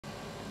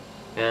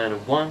And a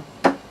 1,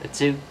 a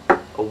 2,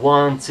 a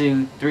 1,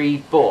 2, 3,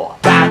 4.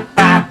 Ba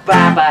ba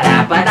ba ba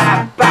da ba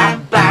da ba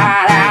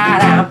ba da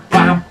da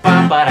ba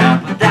ba ba da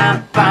ba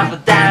da ba ba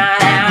da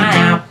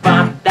da ba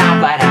da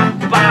ba da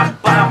ba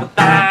ba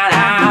ba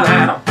da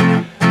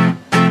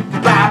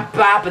ba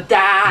ba ba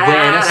da.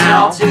 When it's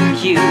all too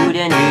cute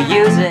and you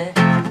use it,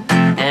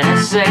 and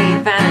it's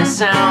safe and it's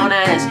sound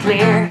and it's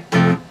clear,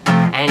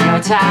 and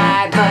you're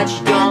tired but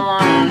you don't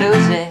wanna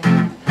lose it,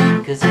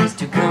 'cause it's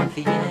too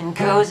comfy and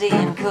cozy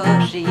and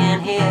cushy in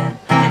here,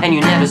 and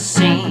you never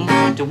seem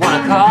to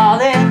wanna call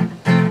it,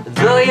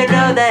 though you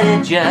know that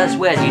it just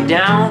wears you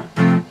down.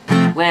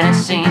 When it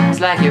seems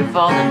like you're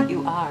falling,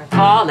 you are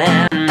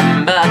falling.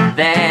 But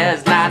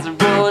there's lots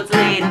of roads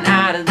leading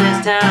out of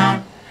this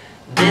town.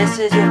 This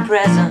is your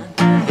present,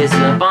 it's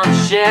up on the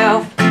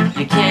shelf.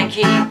 You can't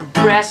keep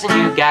progressing,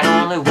 you got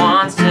only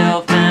one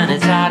self, and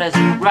it's hard as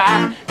a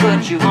rock,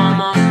 but you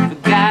almost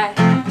forgot.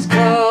 It's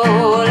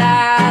cold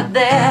out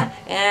there,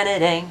 and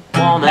it ain't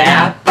warm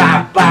enough.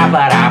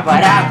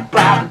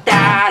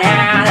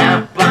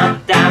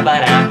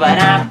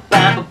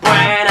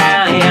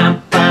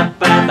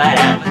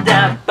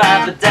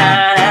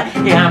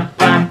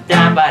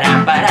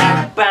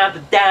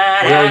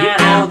 Well, you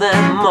know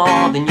them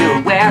more than you're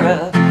aware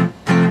of.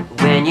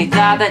 When you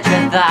thought that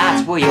your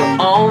thoughts were your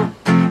own,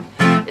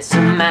 it's a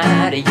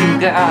matter you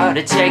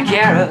gotta take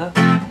care of.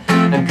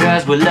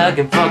 Cause we're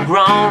looking for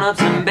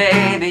grown-ups, and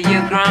baby,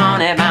 you've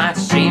grown. It might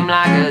seem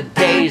like a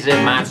daze,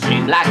 it might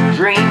seem like a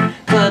dream,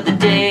 but the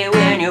day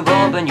when you've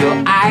opened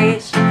your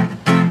eyes,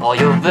 all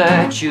your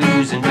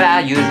virtues and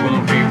values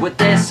won't be what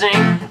they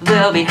sing.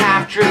 There'll be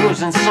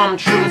half-truths and some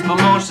truth,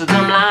 but most of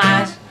them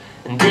lies.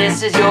 And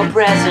this is your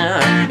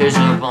present, it's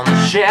up on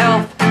the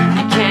shelf.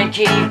 You can't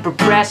keep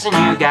progressing,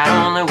 you got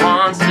only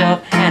one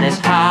self, and it's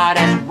hard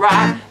as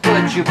rock,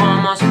 but you've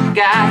almost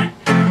forgot.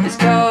 It's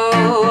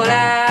cold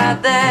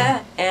out there,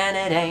 and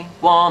it ain't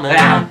warm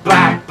enough.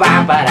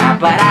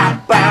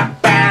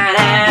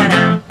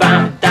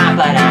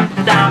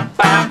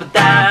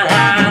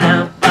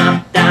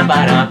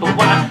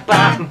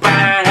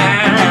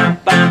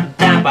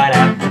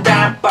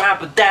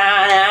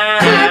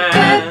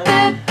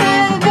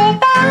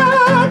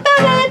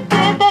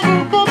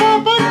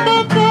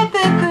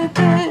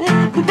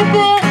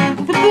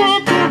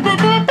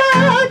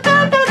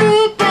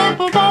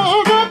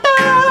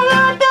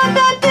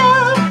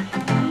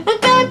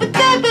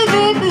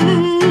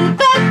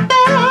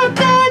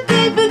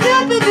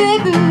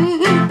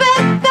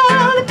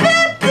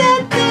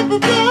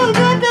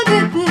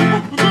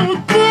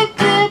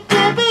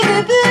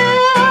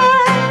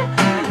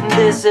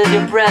 This is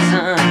your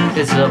present,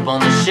 it's up on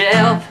the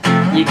shelf.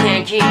 You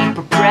can't keep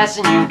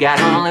progressing, you got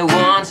only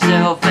one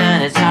self,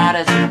 and it's hard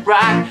as a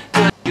rock,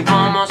 but you've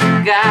almost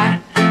forgot.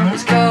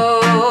 It's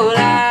cold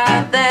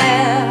out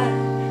there.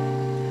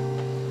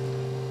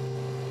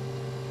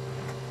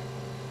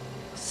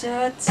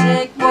 So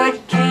take what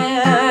you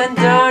can,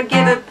 don't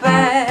give it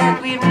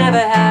back. We've never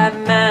had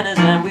manners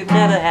and we've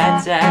never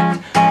had tact.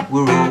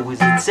 We're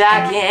always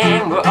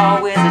attacking, we're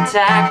always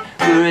attacked.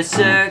 We're a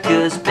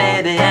circus,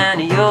 baby,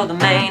 and you're the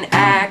main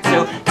act.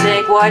 So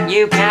take what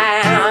you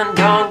can,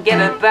 don't give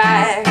it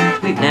back.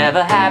 We've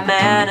never had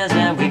manners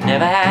and we've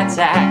never had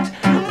tact.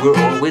 We're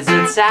always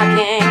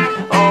attacking,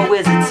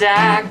 always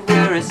attacked.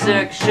 We're a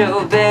circus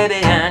show, baby,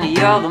 and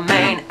you're the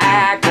main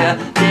actor.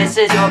 This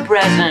is your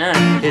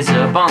present, it's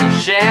up on the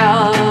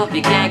shelf.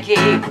 You can't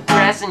keep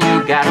progressing,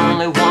 you got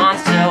only one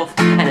self,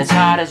 and it's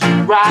hard as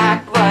you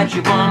rock, but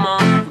you've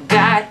almost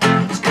forgot.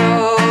 It's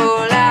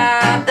cold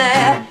out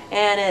there,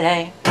 and it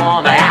ain't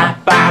warm enough.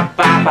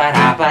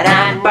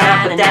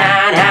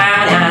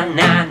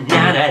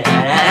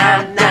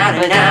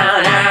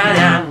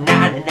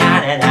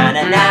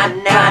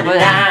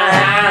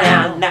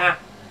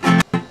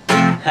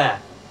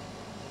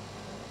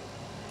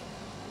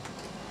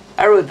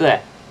 I wrote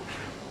that.